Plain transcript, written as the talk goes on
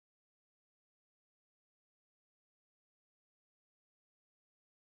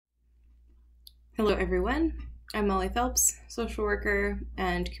Hello everyone, I'm Molly Phelps, social worker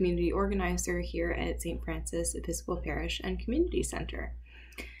and community organizer here at St. Francis Episcopal Parish and Community Center.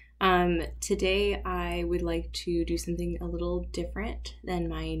 Today I would like to do something a little different than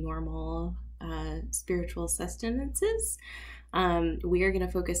my normal spiritual sustenances. We are going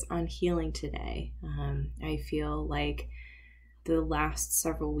to focus on healing today. I feel like the last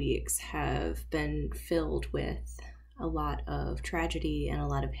several weeks have been filled with a lot of tragedy and a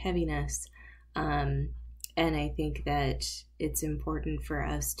lot of heaviness. And I think that it's important for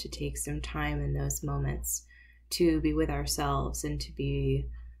us to take some time in those moments to be with ourselves and to be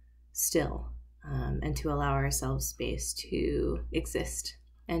still, and to allow ourselves space to exist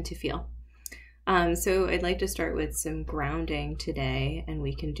and to feel. So I'd like to start with some grounding today, and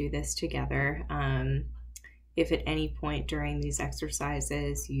we can do this together. If at any point during these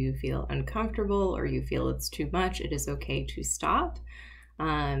exercises you feel uncomfortable or you feel it's too much, it is okay to stop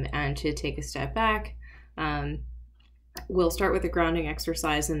and to take a step back. We'll start with a grounding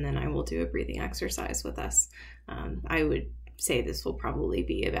exercise and then I will do a breathing exercise with us. I would say this will probably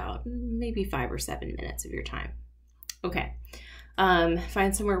be about maybe 5 or 7 minutes of your time. Okay,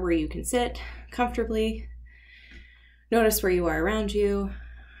 find somewhere where you can sit comfortably. Notice where you are around you.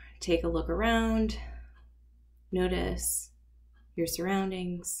 Take a look around. Notice your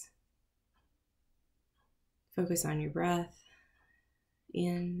surroundings. Focus on your breath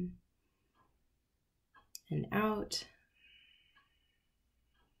in and out.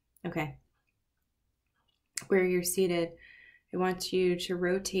 Okay. Where you're seated, I want you to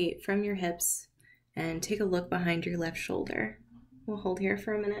rotate from your hips and take a look behind your left shoulder. We'll hold here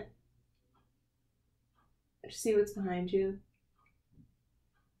for a minute. Just see what's behind you.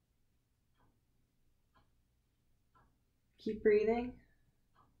 Keep breathing.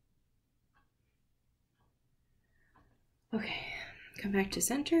 Okay, come back to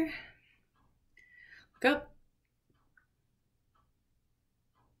center. Look up.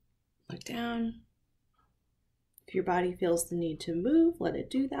 Look down. If your body feels the need to move, let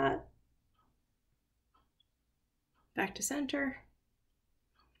it do that. Back to center.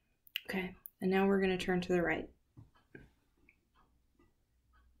 Okay, and now we're going to turn to the right.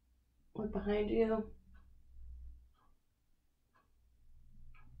 Look behind you.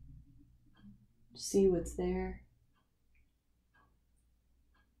 See what's there.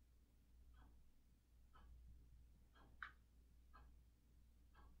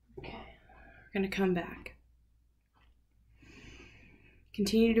 Okay, we're going to come back.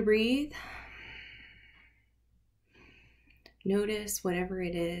 Continue to breathe. Notice whatever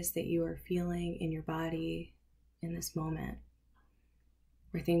it is that you are feeling in your body in this moment.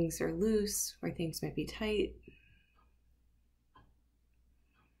 Where things are loose, where things might be tight.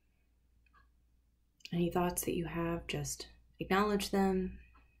 Any thoughts that you have, just acknowledge them.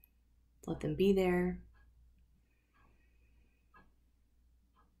 Let them be there.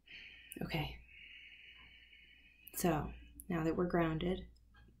 Okay. So, now that we're grounded,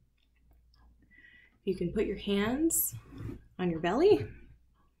 you can put your hands on your belly.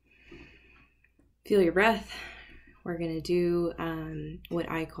 Feel your breath. We're going to do what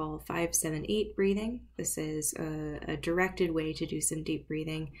I call 5-7-8 breathing. This is a directed way to do some deep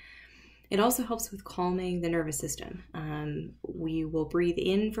breathing. It also helps with calming the nervous system. We will breathe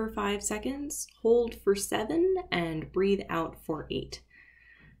in for 5 seconds, hold for 7, and breathe out for 8.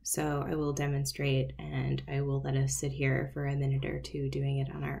 So I will demonstrate and I will let us sit here for a minute or two doing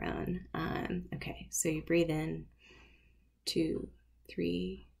it on our own. Okay, so you breathe in, 2,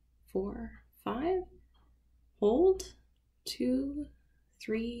 3, 4, 5. Hold, 2,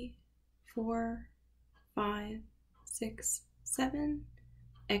 3, 4, 5, 6, 7.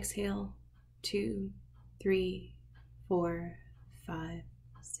 Exhale, 2, 3, 4, 5,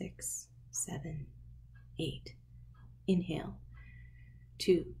 6, 7, 8. Inhale,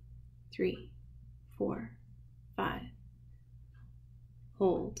 2, 3, 4, 5.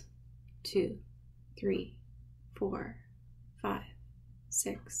 Hold, 2, 3, 4, 5,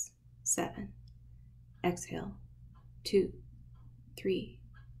 6, 7. Exhale, 2, 3,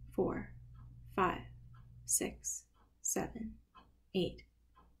 4, 5, 6, 7, 8.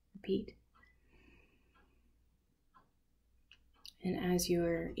 Repeat. And as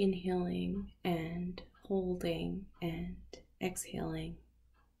you're inhaling and holding and exhaling,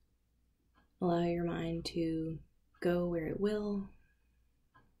 allow your mind to go where it will.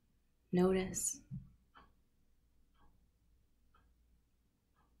 Notice.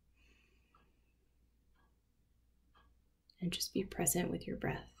 And just be present with your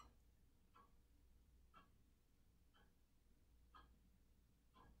breath.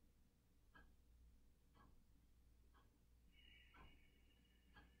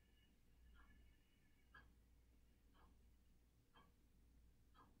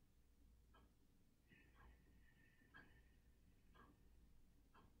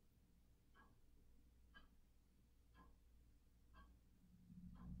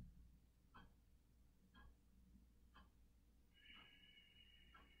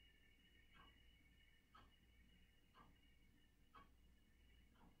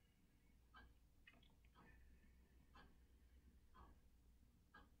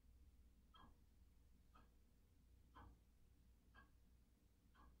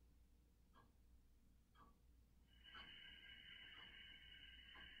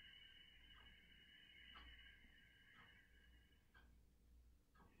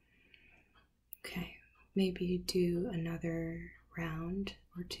 Maybe do another round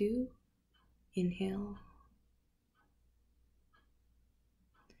or two. Inhale.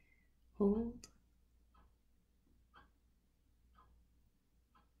 Hold.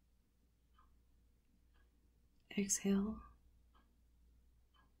 Exhale.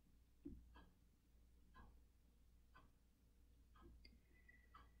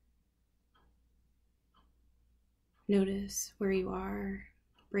 Notice where you are.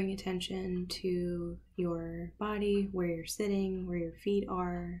 Bring attention to your body, where you're sitting, where your feet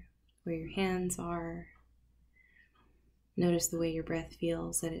are, where your hands are. Notice the way your breath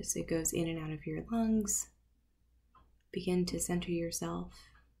feels as it goes in and out of your lungs. Begin to center yourself.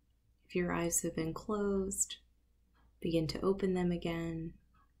 If your eyes have been closed, begin to open them again.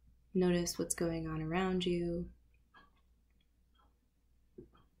 Notice what's going on around you.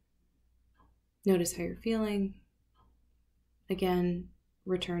 Notice how you're feeling. Again,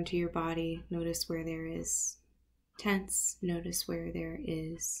 return to your body. Notice where there is tense. Notice where there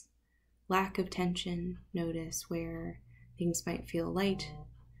is lack of tension. Notice where things might feel light.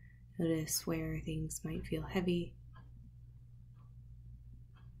 Notice where things might feel heavy.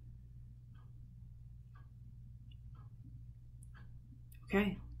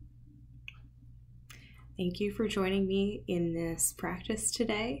 Okay. Thank you for joining me in this practice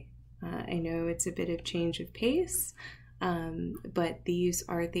today. I know it's a bit of change of pace, but these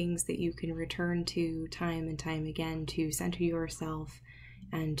are things that you can return to time and time again to center yourself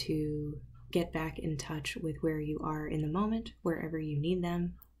and to get back in touch with where you are in the moment, wherever you need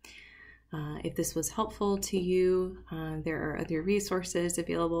them. If this was helpful to you, there are other resources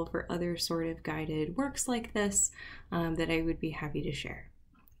available for other sort of guided works like this that I would be happy to share.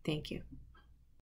 Thank you.